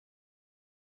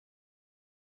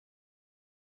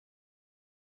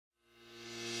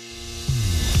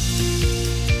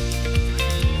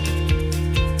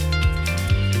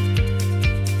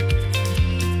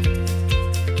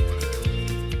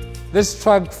This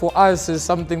truck for us is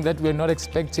something that we're not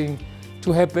expecting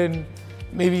to happen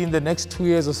maybe in the next 2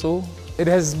 years or so. It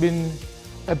has been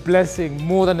a blessing,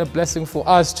 more than a blessing for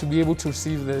us to be able to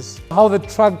receive this. How the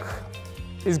truck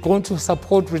is going to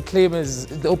support reclaimers,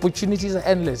 the opportunities are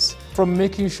endless. From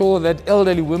making sure that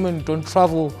elderly women don't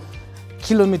travel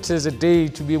kilometers a day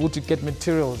to be able to get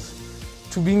materials,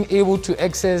 to being able to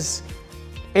access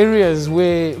areas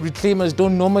where reclaimers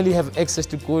don't normally have access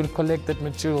to go and collect that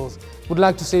materials. Would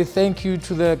like to say thank you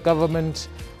to the government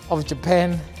of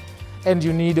Japan and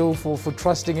UNIDO for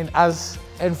trusting in us,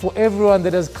 and for everyone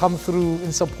that has come through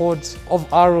in support of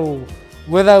ARO.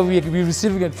 Whether we're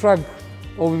receiving a truck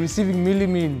or we're receiving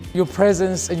meal, your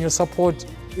presence and your support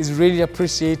is really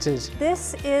appreciated.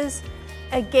 This is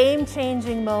a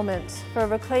game-changing moment for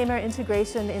reclaimer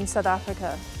integration in South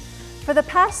Africa. For the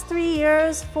past 3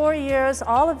 years, 4 years,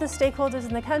 all of the stakeholders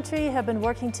in the country have been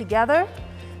working together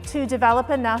to develop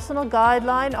a national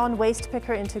guideline on waste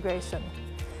picker integration.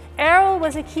 ARO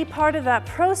was a key part of that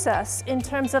process in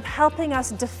terms of helping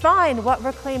us define what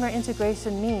reclaimer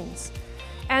integration means.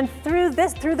 And through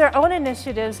their own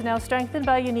initiatives, now strengthened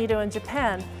by UNIDO and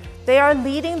Japan, they are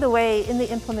leading the way in the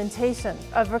implementation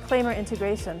of reclaimer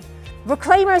integration.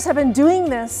 Reclaimers have been doing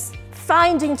this,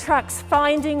 finding trucks,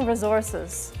 finding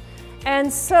resources.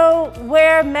 And so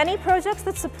where many projects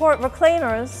that support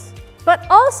reclaimers, but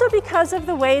also because of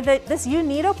the way that this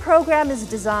UNIDO program is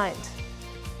designed.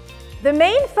 The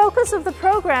main focus of the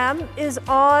program is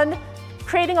on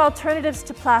creating alternatives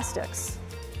to plastics.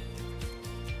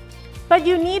 But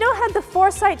UNIDO had the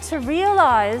foresight to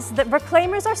realize that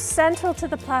reclaimers are central to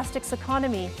the plastics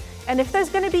economy. And if there's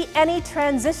going to be any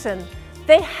transition,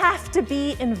 they have to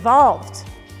be involved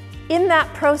in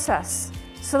that process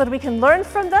so that we can learn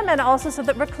from them, and also so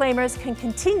that reclaimers can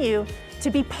continue to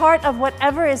be part of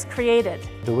whatever is created.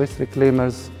 The waste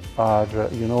reclaimers are,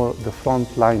 the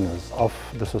frontliners of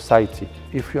the society.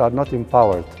 If you are not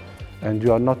empowered and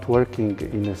you are not working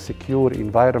in a secure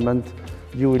environment,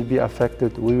 you will be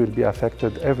affected, we will be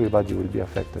affected, everybody will be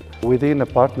affected. Within a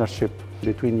partnership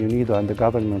between UNIDO and the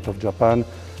government of Japan,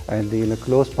 and in a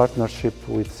close partnership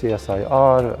with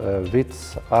CSIR,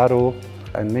 WITS, ARO,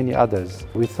 and many others,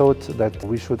 we thought that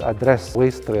we should address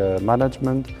waste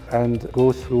management and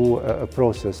go through a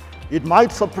process. It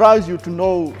might surprise you to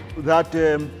know that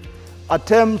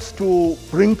attempts to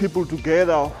bring people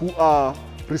together who are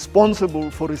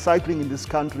responsible for recycling in this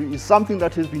country is something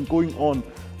that has been going on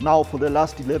now for the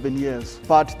last 11 years.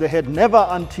 But there had never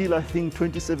until I think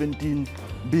 2017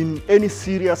 been any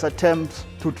serious attempts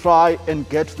to try and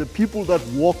get the people that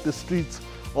walk the streets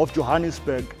of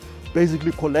Johannesburg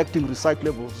basically collecting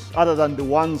recyclables, other than the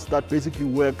ones that basically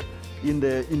work in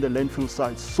the landfill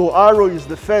sites. So ARO is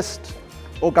the first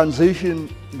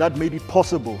organization that made it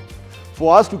possible.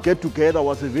 For us to get together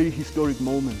was a very historic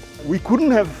moment. We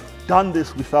couldn't have done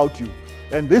this without you.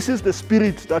 And this is the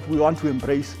spirit that we want to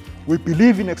embrace. We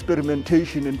believe in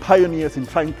experimentation and pioneers in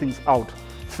trying things out.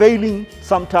 Failing,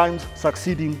 sometimes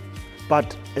succeeding,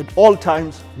 but at all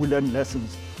times we learn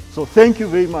lessons. So thank you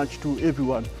very much to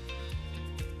everyone.